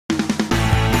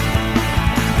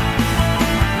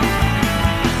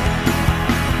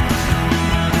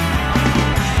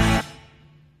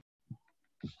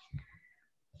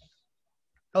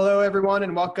Hello, everyone,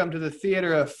 and welcome to the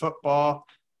Theater of Football.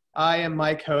 I am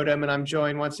Mike Hodem, and I'm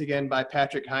joined once again by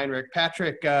Patrick Heinrich.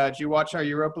 Patrick, did you watch our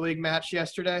Europa League match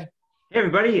yesterday? Hey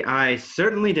everybody, I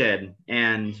certainly did.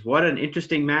 And what an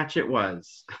interesting match it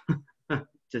was,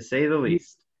 to say the Ye-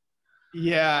 least.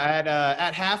 Yeah,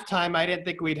 at halftime, I didn't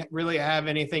think we'd really have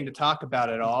anything to talk about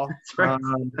at all. That's right.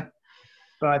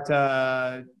 But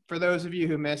for those of you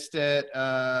who missed it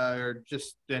or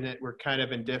just didn't, we're kind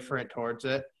of indifferent towards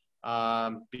it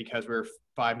because we're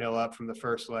 5-0 up from the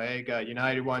first leg.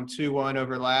 United won 2-1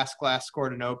 over Lask. Lask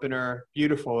scored an opener,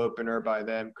 beautiful opener by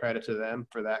them. Credit to them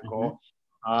for that Mhm. goal.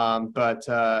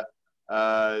 But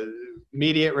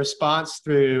immediate response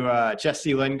through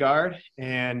Jesse Lingard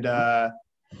and a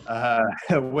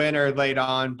winner laid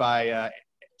on by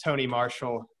Tony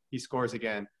Marshall. He scores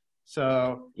again.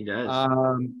 So, He does.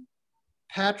 um,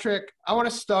 Patrick, I want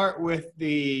to start with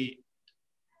the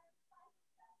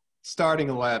starting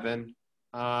 11.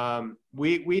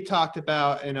 We talked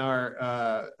about in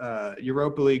our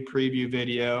Europa League preview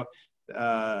video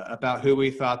about who we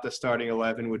thought the starting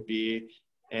 11 would be.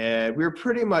 And we were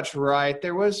pretty much right.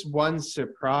 There was one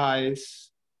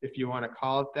surprise, if you want to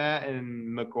call it that,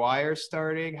 and Maguire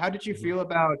starting. How did you Mhm. feel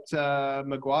about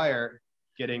Maguire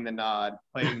getting the nod,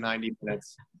 playing 90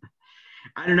 minutes?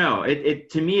 I don't know.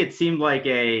 It to me it seemed like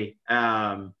a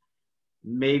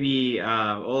maybe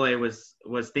Ole was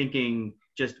thinking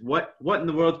just what in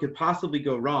the world could possibly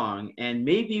go wrong, and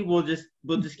maybe we'll just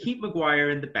keep Maguire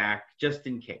in the back just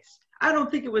in case. I don't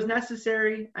think it was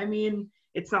necessary. I mean,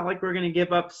 it's not like we're going to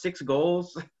give up 6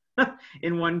 goals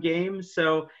in one game,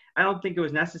 so I don't think it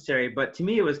was necessary. But to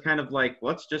me, it was kind of like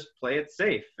let's just play it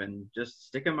safe and just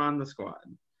stick him on the squad.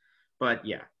 But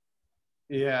yeah,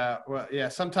 Yeah, well, yeah.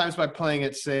 Sometimes by playing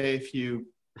it safe, you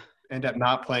end up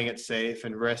not playing it safe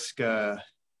and risk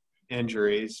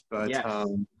injuries. But yes,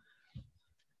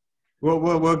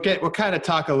 we'll kind of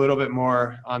talk a little bit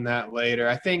more on that later.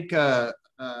 I think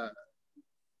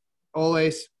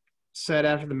Ole said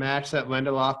after the match that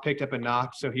Lindelof picked up a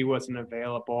knock, so he wasn't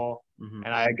available. hmm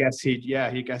And I guess he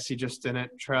just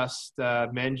didn't trust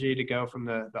Menji to go from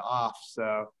the off.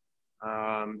 So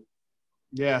um,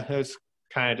 yeah, it was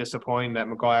kind of disappointing that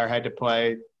Maguire had to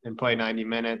play 90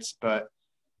 minutes, but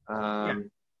yeah. um,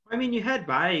 I mean, you had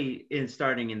Bai in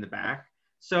starting in the back,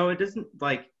 so it isn't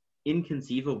like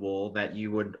inconceivable that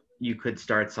you could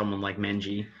start someone like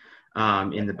Menji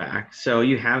in the back. So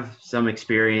you have some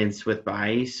experience with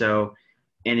Bai. So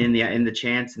and in the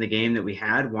chance in the game that we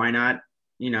had, why not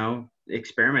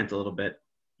experiment a little bit?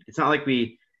 It's not like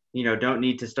we don't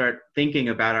need to start thinking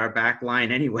about our back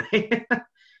line anyway and other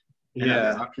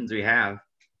yeah. options we have.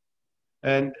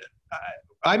 And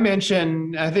I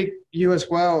mentioned, I think you as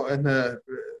well in the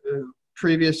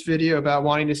previous video about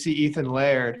wanting to see Ethan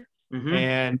Laird, Mm-hmm.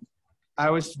 and I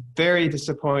was very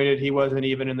disappointed he wasn't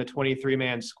even in the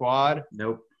 23-man squad.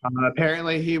 Nope.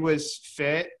 Apparently, he was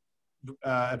fit,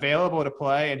 available to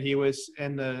play, and he was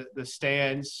in the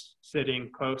stands sitting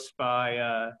close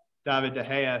by David De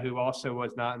Gea, who also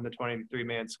was not in the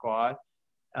 23-man squad.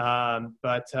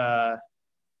 But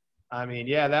I mean,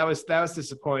 yeah, that was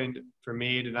disappointing for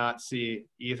me to not see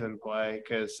Ethan play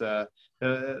because the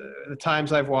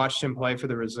times I've watched him play for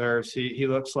the reserves, he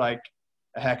looks like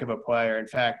a heck of a player. In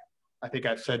fact, I think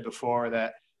I've said before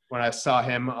that when I saw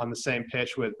him on the same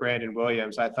pitch with Brandon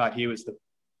Williams, I thought he was the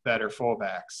better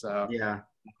fullback. So Yeah.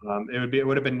 it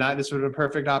would have been not this would have been a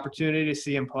perfect opportunity to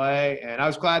see him play, and I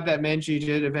was glad that Menchie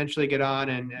did eventually get on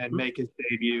and Mhm. make his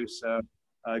debut. So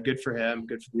good for him,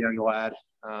 good for the young lad.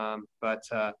 But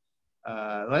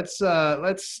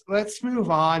let's move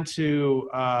on to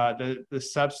the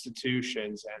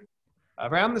substitutions and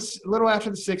around this a little after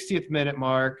the 60th minute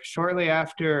mark, shortly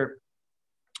after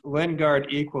Lingard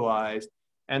equalized,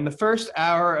 and the first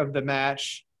hour of the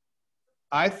match,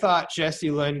 I thought Jesse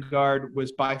Lingard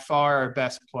was by far our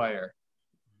best player.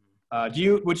 Would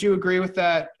you agree with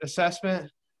that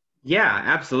assessment? Yeah,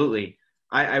 absolutely.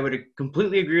 I would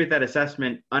completely agree with that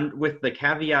assessment, with the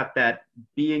caveat that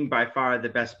being by far the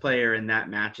best player in that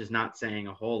match is not saying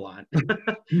a whole lot.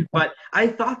 But I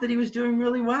thought that he was doing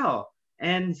really well,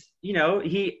 and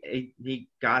he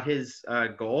got his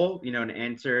goal, and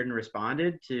answered and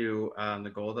responded to the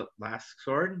goal that Lask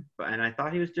scored. And I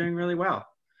thought he was doing really well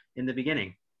in the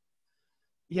beginning.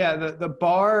 Yeah, the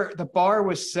bar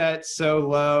was set so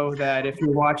low that if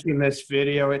you're watching this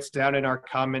video, it's down in our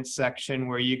comments section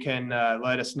where you can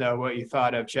let us know what you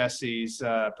thought of Jesse's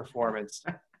performance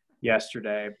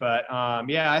yesterday. But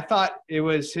yeah, I thought it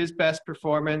was his best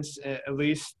performance at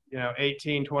least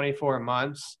 18, 24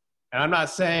 months. And I'm not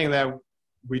saying that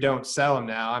we don't sell him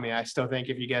now. I mean, I still think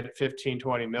if you get 15,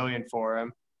 20 million for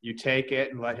him, you take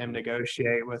it and let him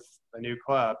negotiate with a new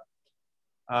club.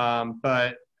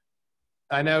 But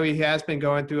I know he has been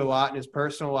going through a lot in his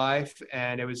personal life,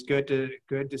 and it was good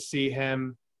to see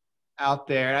him out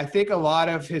there. And I think a lot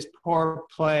of his poor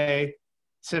play,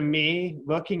 to me,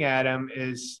 looking at him,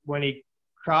 is when he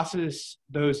crosses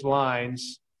those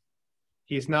lines,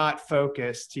 he's not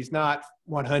focused. He's not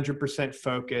 100%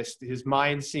 focused. His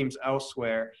mind seems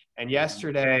elsewhere. And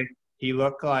yesterday, he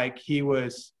looked like he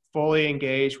was fully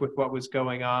engaged with what was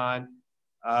going on.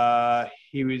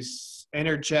 He was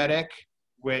energetic,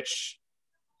 which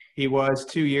he was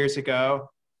 2 years ago,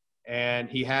 and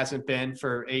he hasn't been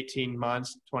for 18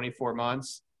 months, 24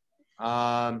 months.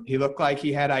 He looked like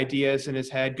he had ideas in his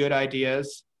head, good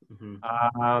ideas.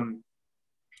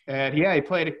 And yeah, he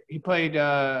played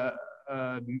a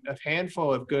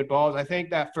handful of good balls. I think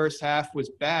that first half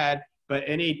was bad, but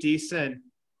any decent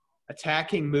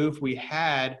attacking move we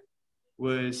had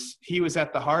he was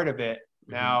at the heart of it.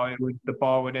 Now the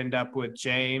ball would end up with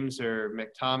James or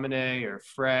McTominay or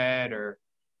Fred or,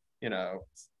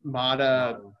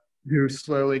 Mata, who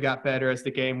slowly got better as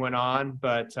the game went on,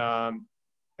 but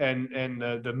and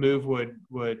the move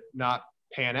would not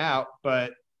pan out.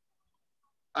 But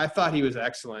I thought he was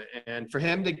excellent, and for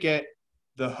him to get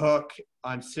the hook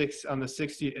on the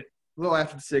 60th, a little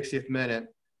after the 60th minute,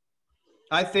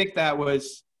 I think that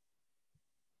was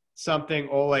something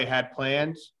Ole had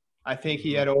planned. I think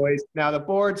he had always – now the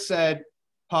board said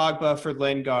Pogba for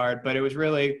Lingard, but it was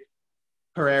really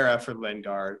Pereira for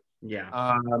Lingard.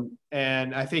 Yeah.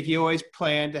 And I think he always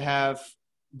planned to have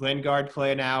Lingard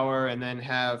play an hour and then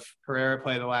have Pereira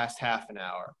play the last half an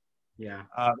hour. Yeah.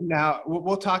 Now,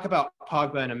 we'll talk about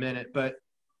Pogba in a minute, but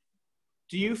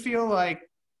do you feel like,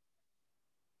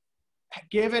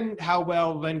 given how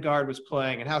well Lingard was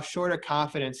playing and how short of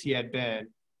confidence he had been,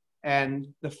 and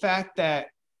the fact that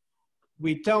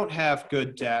we don't have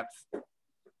good depth,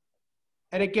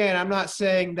 and again, I'm not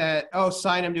saying that,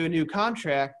 sign him to a new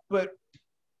contract, but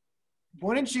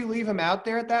wouldn't you leave him out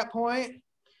there at that point?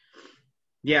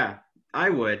 Yeah, I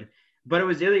would. But it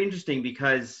was really interesting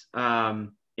because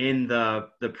in the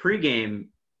pregame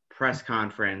press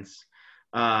conference,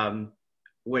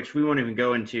 which we won't even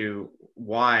go into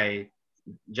why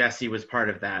Jesse was part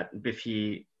of that if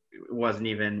he wasn't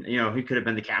even, he could have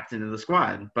been the captain of the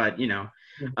squad, but,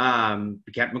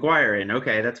 kept Maguire in.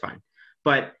 Okay, that's fine.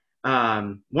 But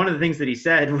one of the things that he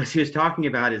said was he was talking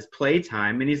about his play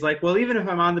time, and he's like, well, even if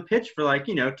I'm on the pitch for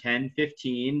 10,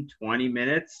 15, 20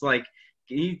 minutes,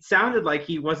 he sounded like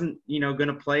he wasn't, going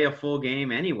to play a full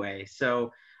game anyway.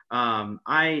 So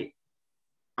I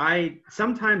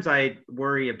sometimes I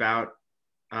worry about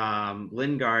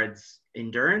Lingard's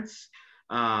endurance.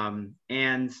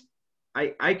 And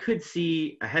I could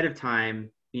see ahead of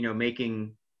time,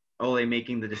 Ole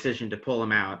making the decision to pull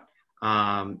him out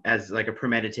as a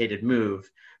premeditated move.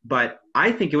 But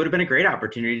I think it would have been a great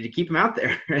opportunity to keep him out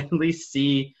there, at least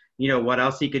see, what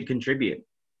else he could contribute.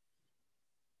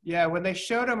 Yeah, when they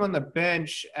showed him on the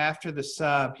bench after the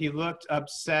sub, he looked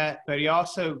upset, but he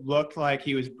also looked like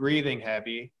he was breathing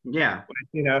heavy. Yeah.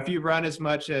 If you run as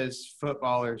much as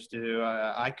footballers do,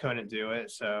 I couldn't do it.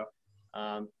 So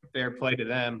fair play to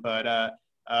them. But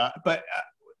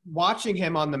watching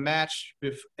him on the match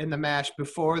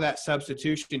before that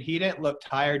substitution, he didn't look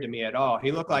tired to me at all.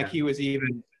 He looked like he was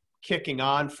even kicking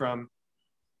on from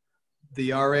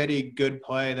the already good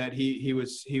play that he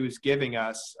was giving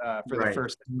us for the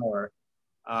first hour.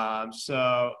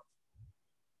 So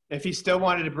if he still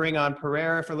wanted to bring on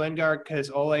Pereira for Lingard because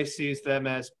Ole sees them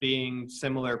as being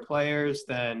similar players,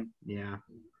 then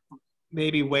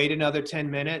maybe wait another 10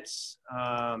 minutes.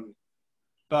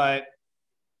 But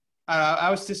I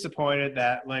was disappointed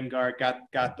that Lingard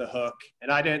got the hook,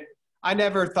 and I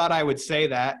never thought I would say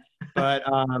that, but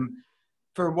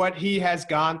for what he has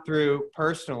gone through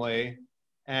personally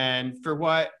and for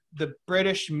what the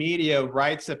British media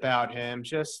writes about him,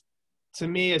 just to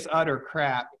me is utter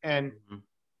crap. And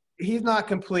he's not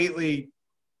completely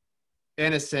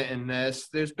innocent in this.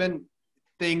 There's been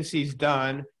things he's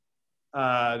done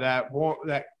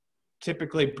that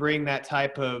typically bring that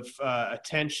type of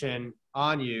attention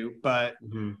on you, but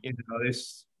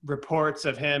there's reports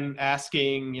of him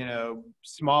asking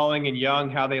Smalling and Young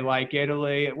how they like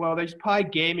Italy. Well, there's probably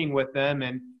gaming with them,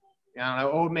 and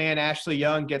old man Ashley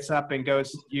Young gets up and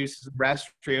goes use the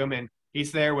restroom, and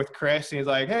he's there with Chris, and he's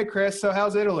like, "Hey Chris, so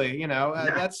how's Italy?"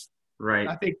 That's right.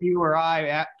 I think you or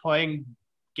I playing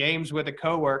games with a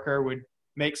coworker would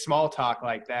make small talk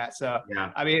like that. So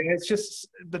I mean, it's just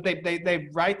that they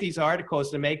write these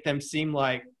articles to make them seem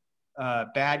like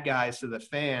bad guys to the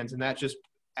fans, and that just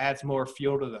adds more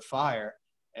fuel to the fire.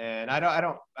 And I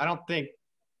don't think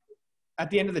at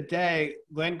the end of the day,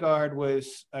 Lingard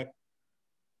was a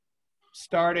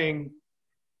starting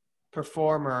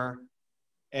performer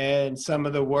in some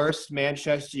of the worst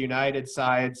Manchester United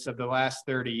sides of the last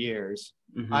 30 years.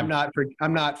 Mm-hmm.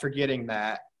 I'm not forgetting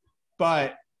that.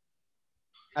 But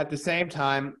at the same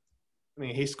time, I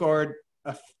mean, he scored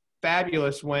a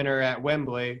fabulous winner at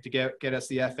Wembley to get us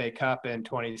the FA Cup in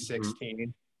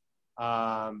 2016.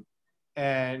 Mm-hmm.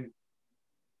 And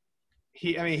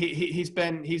he's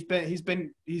done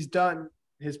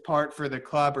his part for the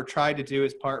club, or tried to do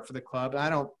his part for the club. And I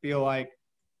don't feel like,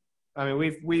 I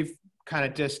mean, we've kind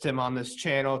of dissed him on this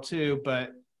channel too,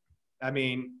 but I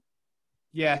mean,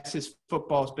 yes, his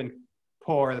football's been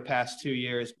poor the past 2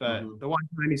 years, but the one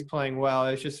time he's playing well,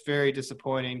 it's just very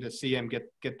disappointing to see him get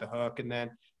the hook. And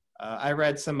then I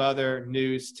read some other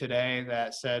news today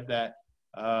that said that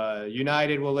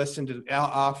United will listen to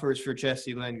offers for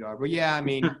Jesse Lingard. Well, yeah, I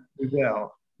mean, we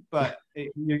will, but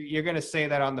you're going to say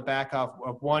that on the back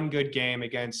of one good game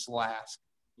against Lask.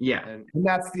 Yeah. And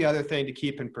that's the other thing to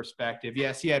keep in perspective.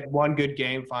 Yes, he had one good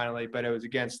game finally, but it was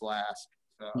against Lask.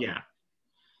 So. Yeah.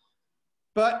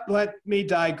 But let me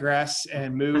digress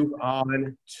and move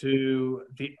on to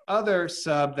the other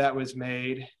sub that was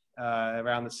made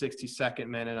around the 62nd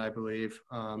minute, I believe.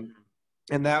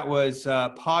 And that was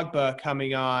Pogba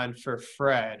coming on for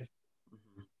Fred.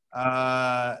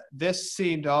 This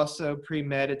seemed also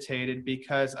premeditated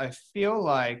because I feel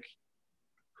like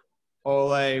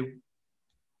Ole,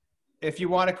 if you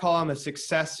want to call him a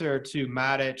successor to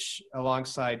Matic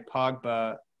alongside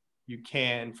Pogba, you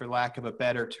can, for lack of a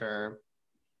better term.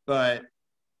 But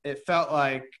it felt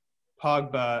like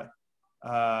Pogba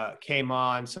came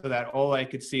on so that Ole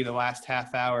could see the last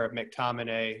half hour of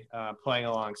McTominay playing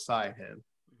alongside him.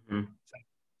 Mm-hmm.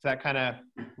 Is that kind of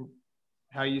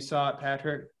how you saw it,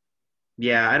 Patrick?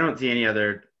 Yeah, I don't see any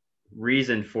other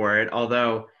reason for it.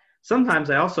 Although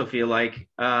sometimes I also feel like,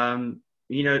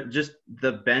 just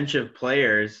the bench of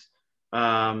players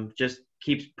just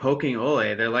keeps poking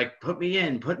Ole. They're like, put me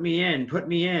in.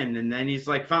 And then he's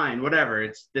like, fine, whatever.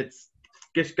 It's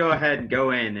just go ahead and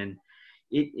go in. And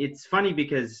it's funny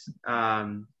because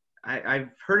I've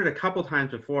heard it a couple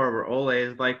times before where Ole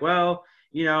is like, well,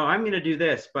 I'm going to do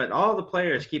this, but all the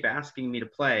players keep asking me to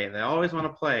play. They always want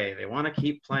to play. They want to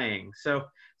keep playing. So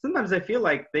sometimes I feel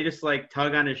like they just like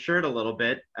tug on his shirt a little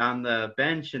bit on the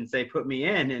bench and say, put me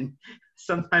in. And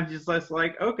sometimes he's just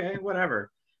like, okay,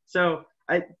 whatever. So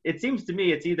it seems to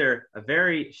me it's either a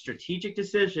very strategic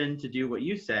decision to do what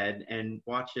you said and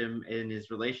watch him in his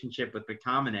relationship with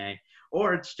McTominay,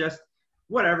 or it's just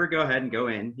whatever, go ahead and go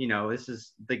in. This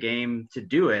is the game to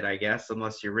do it, I guess,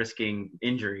 unless you're risking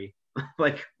injury.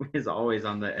 Like is always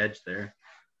on the edge there.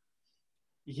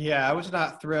 Yeah, I was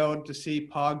not thrilled to see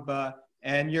Pogba.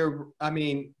 And you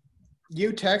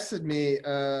texted me,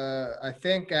 I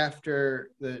think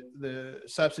after the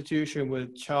substitution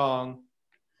with Chong,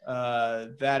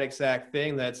 that exact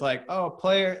thing. That's like,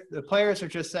 the players are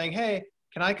just saying, hey,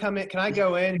 can I come in? Can I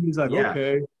go in? And he's like, yeah.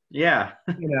 Okay. Yeah.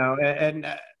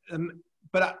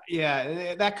 But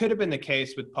that could have been the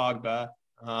case with Pogba.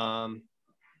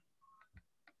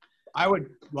 I would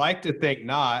like to think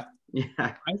not.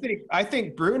 Yeah. I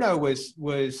think Bruno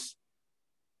was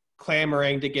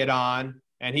clamoring to get on,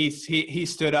 and he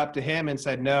stood up to him and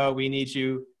said, no, we need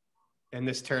you in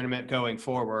this tournament going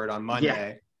forward on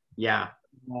Monday. Yeah.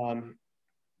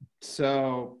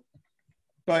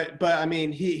 But I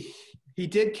mean, he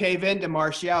did cave into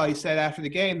Martial. He said after the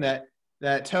game that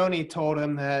Tony told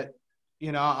him that,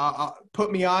 I'll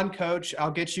put me on, coach.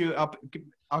 I'll get you,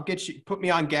 put me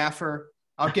on, Gaffer.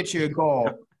 I'll get you a goal.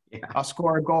 Yeah. I'll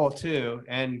score a goal too.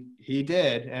 And he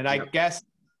did. And I guess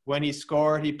when he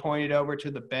scored, he pointed over to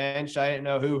the bench. I didn't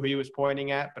know who he was pointing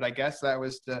at, but I guess that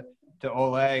was to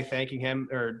Ole, thanking him,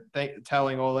 or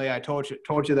telling Ole, I told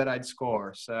you that I'd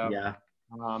score. So yeah.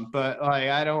 But like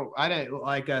I didn't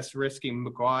like us risking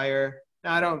Maguire.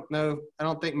 I don't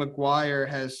think Maguire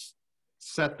has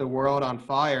set the world on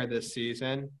fire this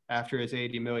season after his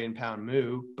 £80 million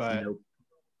move. But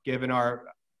given our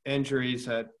injuries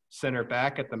at center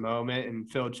back at the moment, and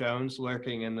Phil Jones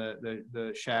lurking in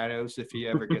the shadows if he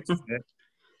ever gets fit.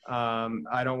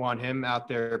 I don't want him out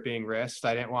there being risked.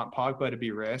 I didn't want Pogba to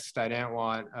be risked. I didn't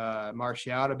want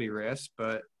Martial to be risked,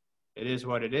 but it is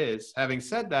what it is. Having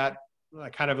said that, I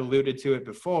kind of alluded to it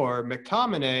before,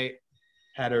 McTominay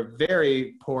had a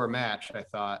very poor match, I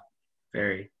thought.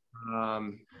 Very.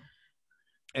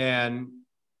 And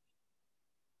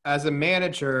as a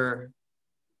manager,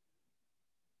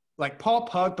 like Paul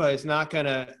Pogba is not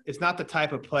the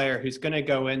type of player who's gonna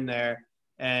go in there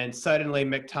and suddenly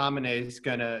McTominay is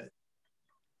gonna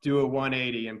do a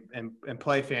 180 and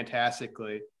play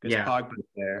fantastically because Yeah. Pogba's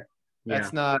there. Yeah.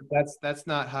 That's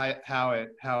not how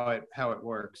it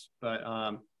works. But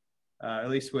at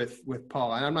least with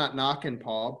Paul, and I'm not knocking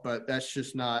Paul, but that's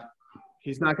just not.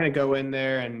 He's not going to go in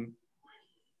there and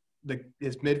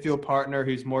his midfield partner,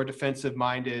 who's more defensive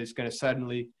minded, is going to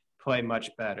suddenly play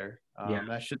much better. Yeah.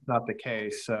 That's just not the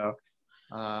case. So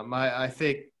I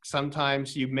think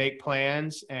sometimes you make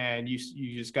plans and you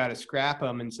just got to scrap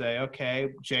them and say, okay,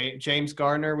 James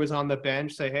Garner was on the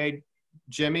bench. Say, hey,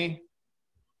 Jimmy,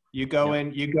 you go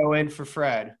in for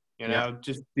Fred.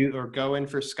 Just go in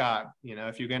for Scott.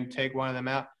 If you're going to take one of them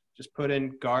out, just put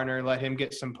in Garner, let him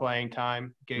get some playing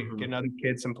time, get another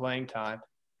kid some playing time,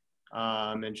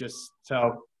 and just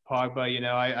tell Pogba,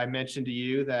 I mentioned to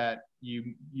you that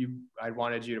I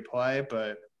wanted you to play,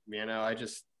 but I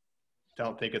just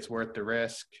don't think it's worth the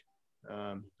risk.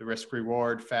 The risk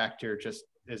reward factor just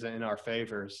isn't in our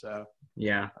favor. So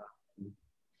yeah.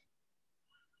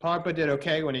 Pogba did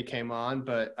okay when he came on,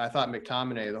 but I thought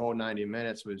McTominay the whole 90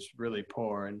 minutes was really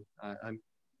poor, and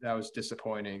that was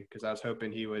disappointing because I was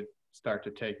hoping he would start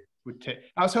to take.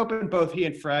 I was hoping both he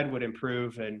and Fred would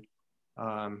improve and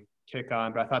kick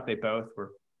on, but I thought they both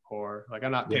were poor. Like,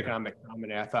 I'm not picking on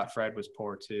McTominay. I thought Fred was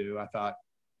poor too. I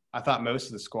thought most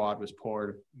of the squad was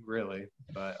poor, really.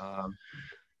 But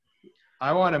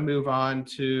I want to move on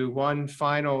to one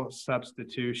final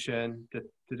substitution to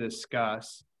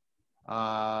discuss.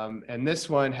 And this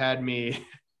one had me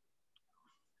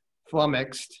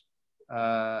flummoxed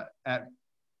for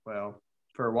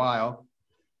a while.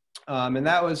 And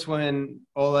that was when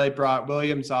Ole brought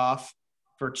Williams off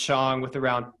for Chong with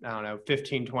around,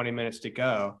 15, 20 minutes to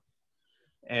go.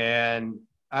 And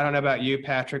I don't know about you,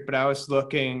 Patrick, but I was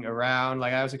looking around.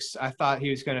 Like, I thought he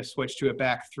was going to switch to a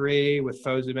back three with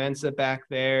Fosu-Mensah back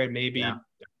there, and maybe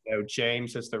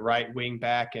James as the right wing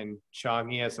back and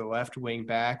Chongi as the left wing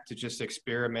back to just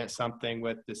experiment something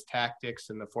with this tactics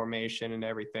and the formation and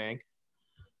everything.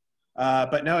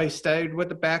 But no, he stayed with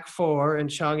the back four, and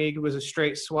Chongi was a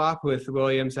straight swap with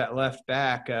Williams at left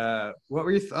back. What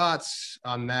were your thoughts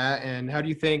on that, and how do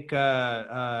you think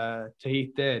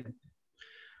Tahith did?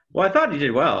 Well, I thought he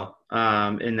did well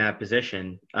in that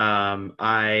position.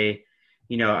 I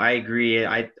agree.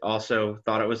 I also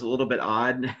thought it was a little bit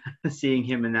odd seeing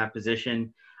him in that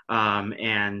position.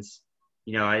 And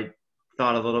I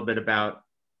thought a little bit about,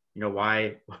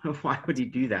 why would he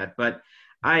do that? But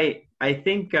I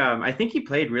think he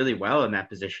played really well in that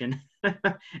position,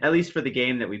 at least for the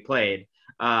game that we played.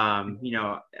 I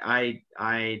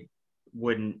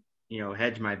wouldn't,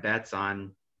 hedge my bets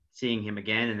on seeing him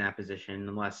again in that position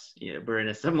unless we're in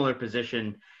a similar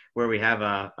position where we have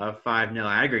a 5-0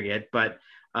 aggregate. But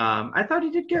I thought he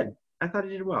did good. I thought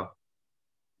he did well.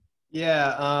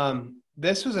 Yeah,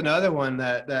 this was another one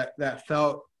that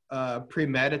felt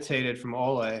premeditated from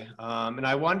Ole. And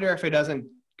I wonder if it doesn't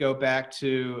go back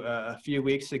to a few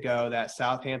weeks ago, that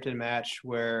Southampton match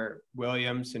where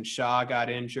Williams and Shaw got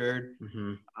injured.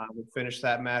 Mm-hmm. We finished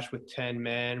that match with 10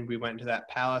 men. We went into that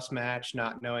Palace match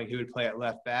not knowing who would play at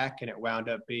left back, and it wound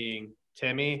up being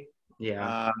Timmy.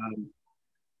 Yeah.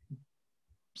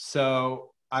 So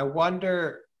I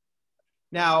wonder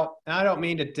now, and I don't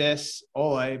mean to diss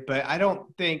Ole, but I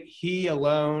don't think he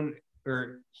alone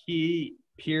or he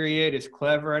period is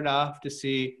clever enough to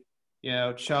see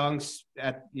Chong's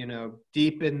at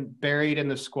buried in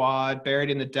the squad,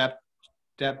 buried in the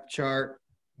depth chart,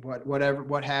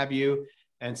 what have you,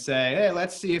 and say, hey,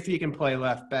 let's see if he can play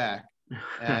left back.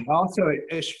 And also,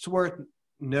 it's worth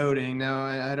noting. Now,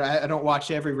 I don't watch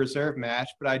every reserve match,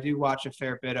 but I do watch a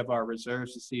fair bit of our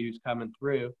reserves to see who's coming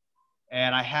through.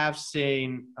 And I have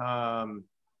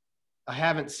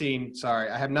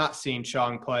not seen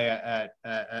Chong play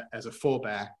as a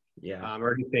fullback. Yeah.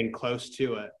 Or anything close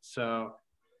to it. So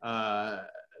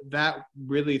that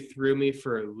really threw me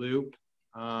for a loop.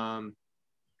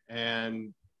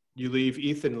 And you leave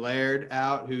Ethan Laird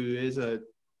out, who is a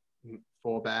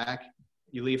fullback.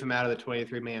 You leave him out of the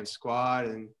 23-man squad,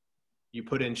 and you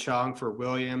put in Chong for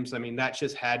Williams. I mean, that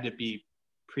just had to be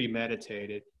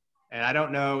premeditated. And I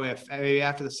don't know if maybe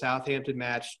after the Southampton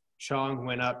match, Chong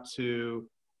went up to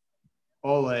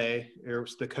Ole or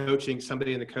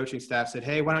somebody in the coaching staff said,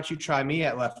 hey, why don't you try me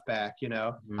at left back?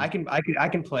 Mm-hmm. I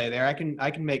can play there. I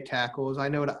can make tackles. I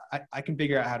know I can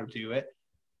figure out how to do it.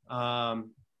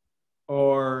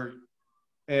 Or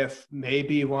if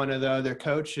maybe one of the other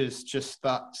coaches just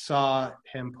saw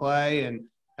him play and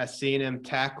has seen him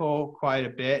tackle quite a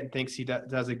bit and thinks he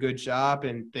does a good job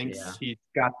and thinks he's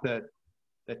got the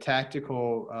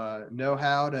tactical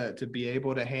know-how to be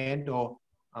able to handle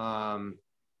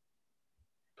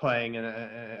playing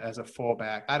as a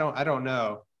fullback. I don't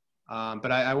know.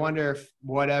 But I wonder if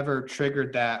whatever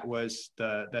triggered that was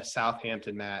the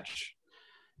Southampton match.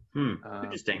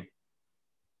 Interesting.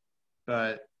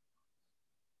 But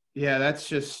yeah, that's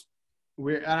just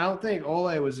weird. I don't think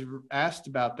Ole was asked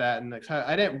about that. And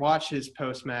I didn't watch his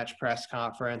post-match press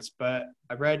conference, but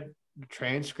I read the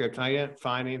transcript and I didn't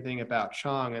find anything about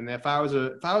Chong. And if I was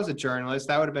a journalist,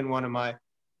 that would have been one of my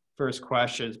first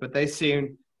questions. But they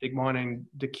seemed wanting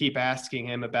to keep asking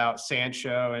him about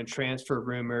Sancho and transfer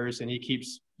rumors, and he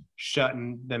keeps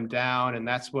shutting them down. And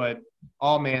that's what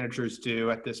all managers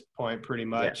do at this point, pretty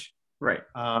much. Yeah, right.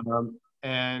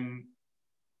 And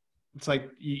it's like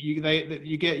you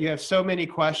have so many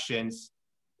questions,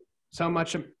 so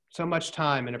much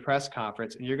time in a press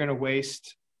conference, and you're going to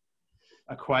waste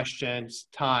a question's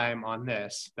time on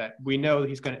this that we know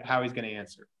how he's going to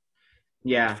answer.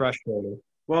 Yeah, it's frustrating.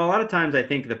 Well, a lot of times I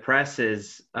think the press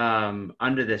is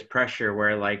under this pressure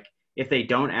where, like, if they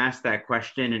don't ask that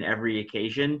question in every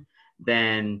occasion,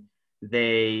 then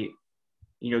they,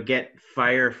 get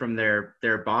fire from their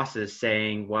bosses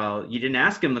saying, well, you didn't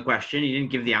ask him the question. You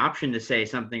didn't give the option to say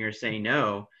something or say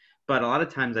no. But a lot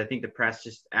of times I think the press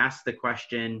just asks the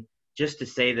question just to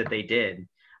say that they did.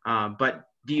 But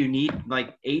do you need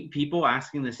like 8 people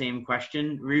asking the same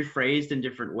question rephrased in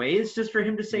different ways just for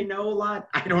him to say no a lot?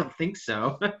 I don't think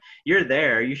so. You're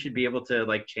there. You should be able to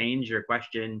like change your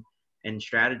question and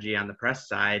strategy on the press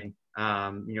side,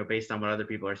 based on what other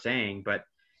people are saying. But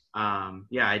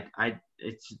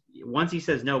it's once he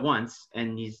says no once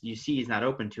and you see he's not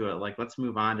open to it, like, let's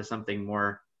move on to something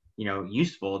more,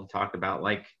 useful to talk about,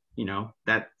 like,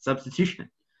 that substitution.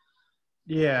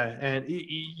 Yeah, and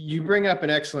you bring up an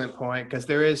excellent point because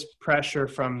there is pressure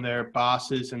from their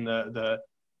bosses and the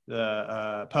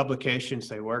publications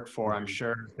they work for. I'm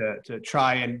sure to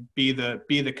try and be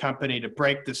the company to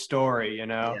break the story,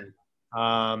 Yeah.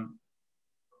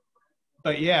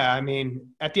 But yeah, I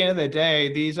mean, at the end of the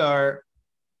day,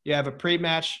 you have a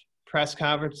pre-match press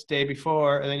conference the day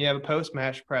before, and then you have a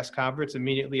post-match press conference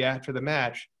immediately after the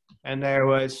match, and there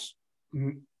was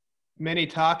many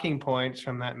talking points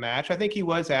from that match. I think he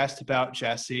was asked about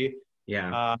Jesse,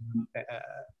 and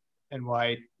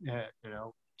why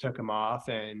took him off,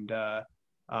 and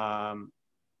I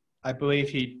believe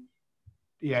he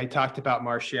talked about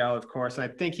Martial, of course, and I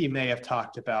think he may have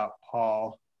talked about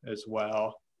Paul as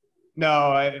well.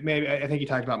 No, I think he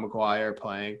talked about Maguire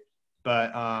playing,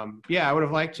 but I would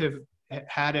have liked to have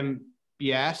had him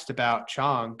be asked about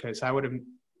Chong because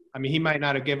he might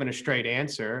not have given a straight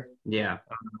answer. Yeah.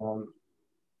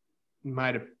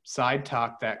 Might have side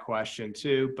talked that question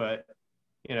too, but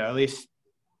at least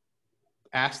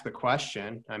ask the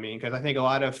question. I mean, because I think a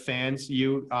lot of fans,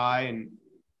 you, I, and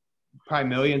probably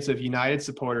millions of United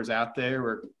supporters out there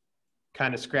were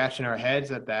kind of scratching our heads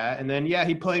at that. And then,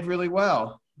 he played really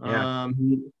well. Yeah.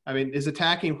 His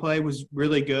attacking play was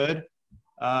really good,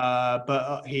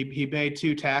 but he made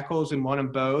 2 tackles and won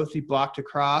them both. He blocked a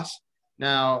cross.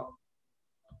 Now,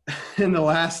 in the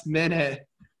last minute,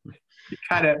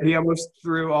 he almost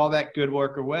threw all that good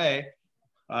work away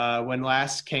when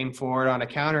Lass came forward on a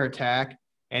counterattack,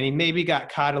 and he maybe got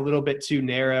caught a little bit too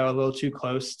narrow, a little too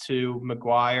close to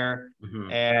Maguire,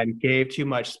 and gave too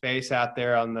much space out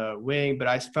there on the wing. But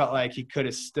I felt like he could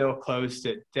have still closed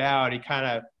it down. He kind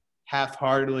of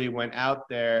half-heartedly went out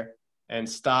there and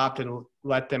stopped and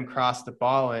let them cross the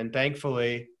ball in.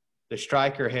 Thankfully, the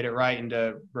striker hit it right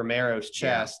into Romero's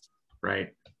chest. Yeah. Right.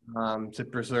 To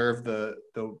preserve the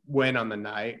win on the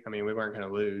night. I mean, we weren't going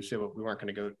to lose. We weren't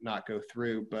going to not go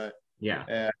through. But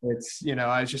it's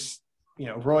I just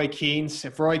Roy Keane.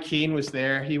 If Roy Keane was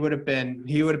there, he would have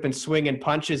been swinging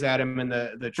punches at him in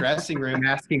the dressing room,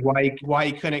 asking why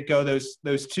he couldn't go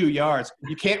those 2 yards.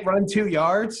 You can't run 2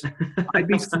 yards. I'd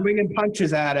be swinging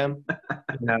punches at him.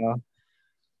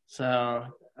 So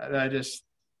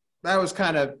I was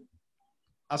kind of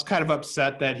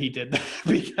upset that he did that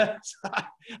because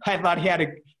I thought he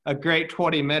had a great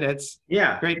 20 minutes.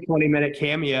 Yeah. Great 20-minute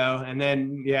cameo. And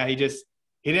then,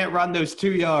 he didn't run those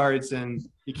 2 yards, and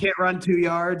you can't run 2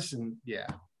 yards. And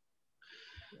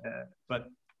but,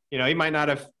 he might not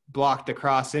have blocked the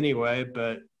cross anyway,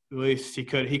 but at least he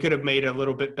could have made a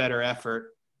little bit better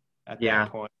effort at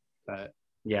that point. But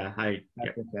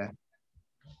okay.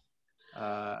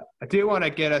 I do want to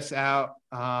get us out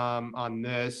on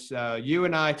this. You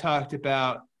and I talked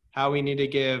about how we need to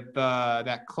give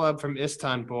that club from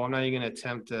Istanbul, I'm not even going to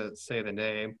attempt to say the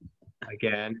name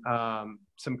again,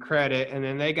 some credit. And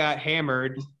then they got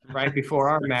hammered right before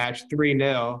our match,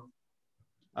 3-0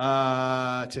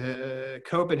 to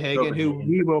Copenhagen, who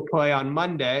we will play on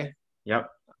Monday. Yep.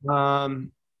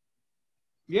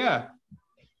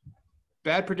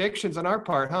 bad predictions on our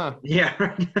part, huh?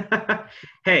 Yeah.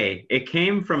 Hey, it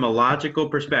came from a logical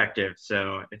perspective.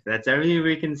 So if that's everything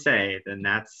we can say, then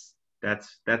that's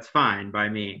fine by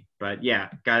me. But yeah,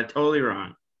 got it totally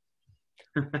wrong.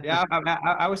 Yeah,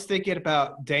 I was thinking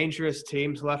about dangerous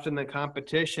teams left in the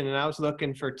competition, and I was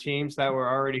looking for teams that were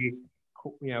already,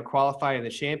 qualified in the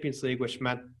Champions League, which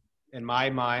meant, in my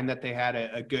mind, that they had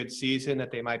a good season,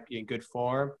 that they might be in good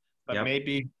form. But Yep.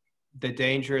 maybe the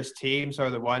dangerous teams are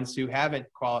the ones who haven't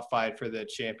qualified for the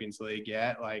Champions League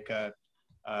yet, like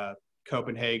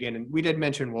Copenhagen. And we did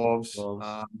mention Wolves Wolves.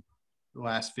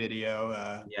 last video,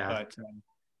 Yeah. but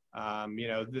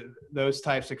those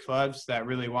types of clubs that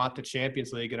really want the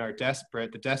Champions League and are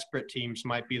desperate, the desperate teams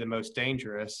might be the most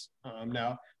dangerous.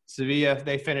 Now, Sevilla,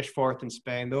 they finished fourth in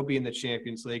Spain. They'll be in the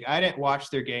Champions League. I didn't watch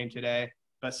their game today,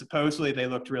 but supposedly they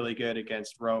looked really good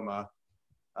against Roma.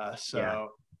 Yeah.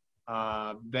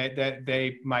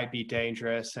 They might be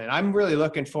dangerous. And I'm really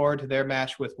looking forward to their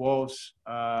match with Wolves.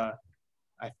 I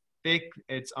think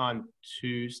it's on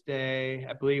Tuesday.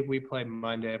 I believe we play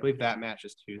Monday. I believe that match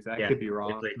is Tuesday. I Yeah. could be They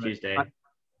wrong. play Tuesday.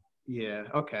 Yeah.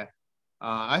 Okay.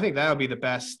 I think that would be the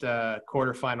best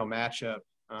quarterfinal matchup.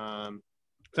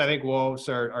 So I think Wolves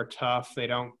are tough. They're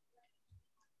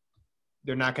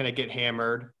not going to get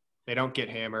hammered. They don't get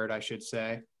hammered, I should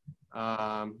say.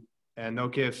 And they'll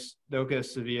give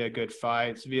Sevilla a good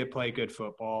fight. Sevilla play good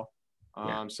football.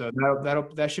 Yeah. So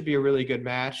that should be a really good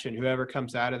match. And whoever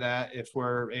comes out of that, if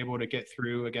we're able to get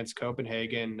through against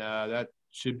Copenhagen, that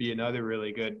should be another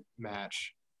really good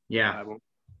match. Yeah.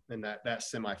 In that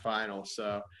semifinal.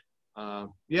 So,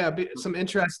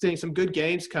 some good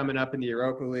games coming up in the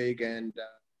Europa League, and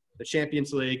the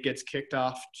Champions League gets kicked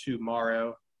off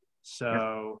tomorrow.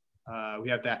 So we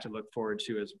have that to look forward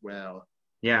to as well.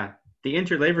 Yeah. The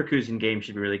Inter Leverkusen game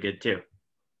should be really good too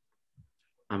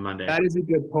on Monday. That is a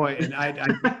good point. And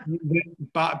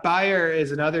Bayer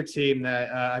is another team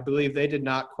that I believe they did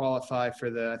not qualify for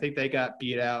I think they got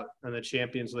beat out in the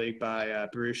Champions League by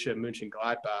Borussia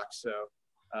Mönchengladbach. So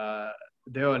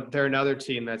they're another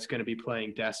team that's going to be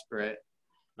playing desperate.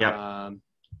 Yeah.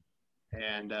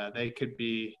 And they could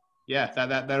be,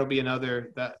 that'll be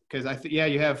another because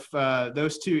you have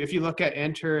those two. If you look at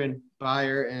Inter and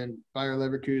Bayer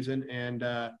Leverkusen and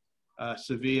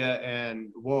Sevilla and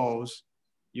Wolves,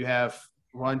 you have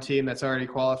one team that's already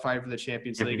qualified for the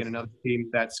Champions League and another team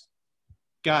that's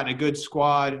got a good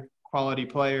squad, quality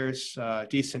players,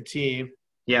 decent team.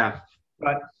 Yeah.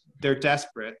 But they're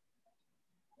desperate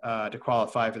to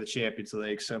qualify for the Champions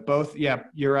League. So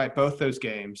you're right. Both those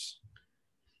games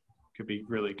could be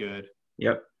really good.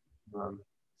 Yep.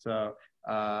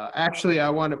 Actually, I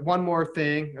wanted one more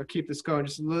thing. I'll keep this going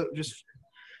just a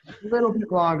little bit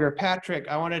longer. Patrick,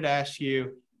 I wanted to ask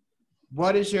you,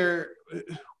 what do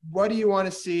you want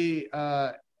to see?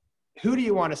 Who do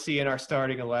you want to see in our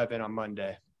starting 11 on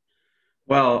Monday?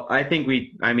 Well, I think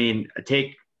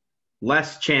take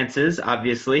less chances,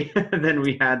 obviously, than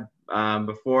we had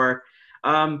before.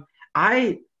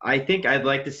 I think I'd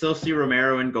like to still see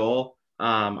Romero in goal.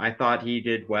 I thought he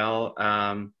did well.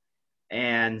 I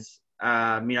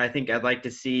think I'd like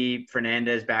to see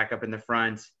Fernandez back up in the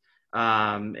front.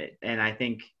 And I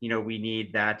think, we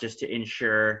need that just to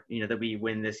ensure, that we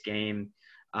win this game.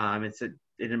 It's an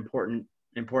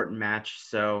important match.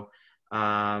 So,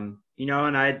 and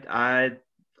I'd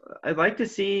like to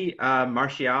see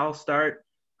Martial start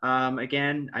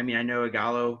again. I know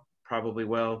Ighalo probably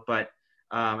will, but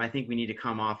I think we need to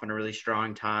come off on a really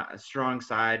strong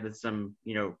side with some,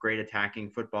 great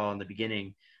attacking football in the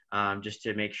beginning, just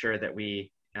to make sure that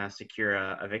we secure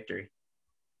a victory.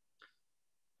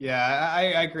 Yeah,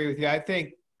 I agree with you. I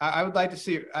think I would like to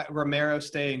see Romero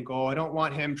stay in goal. I don't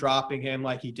want him dropping him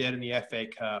like he did in the FA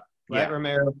Cup. Let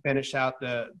Romero finish out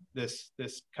this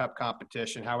cup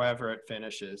competition, however it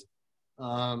finishes.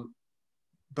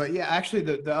 But actually,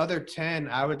 the other 10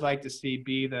 I would like to see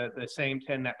be the same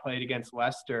 10 that played against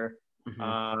Leicester.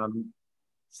 Mm-hmm.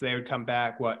 So they would come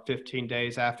back 15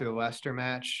 days after the Leicester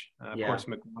match. Of course,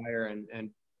 Maguire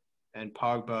and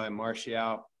Pogba and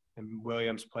Martial and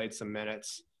Williams played some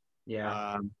minutes.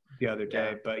 The other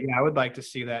day. But I would like to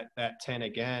see that 10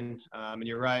 again. And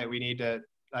you're right. We need to.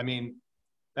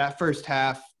 That first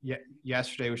half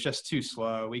yesterday was just too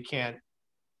slow. We can't.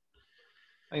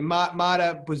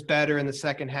 Mata was better in the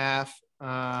second half.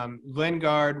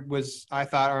 Lingard was, I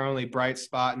thought, our only bright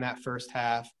spot in that first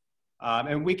half.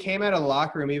 And we came out of the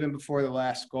locker room even before the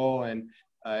last goal, and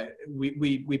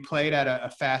we played at a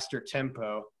faster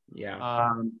tempo.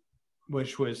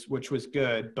 Which was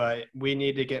good, but we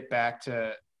need to get back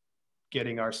to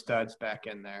getting our studs back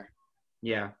in there.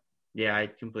 Yeah, I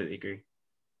completely agree.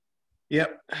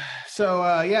 Yep.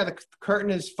 So yeah, the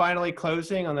curtain is finally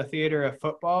closing on the theater of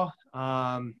football.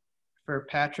 For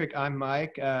Patrick, I'm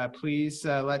Mike. Please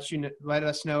let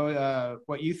us know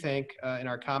what you think in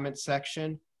our comments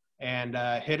section, and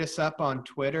hit us up on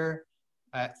Twitter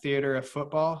at Theater of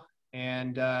Football.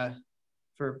 And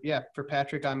for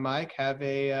Patrick, I'm Mike. Have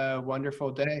a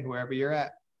wonderful day wherever you're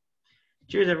at.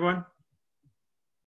 Cheers, everyone.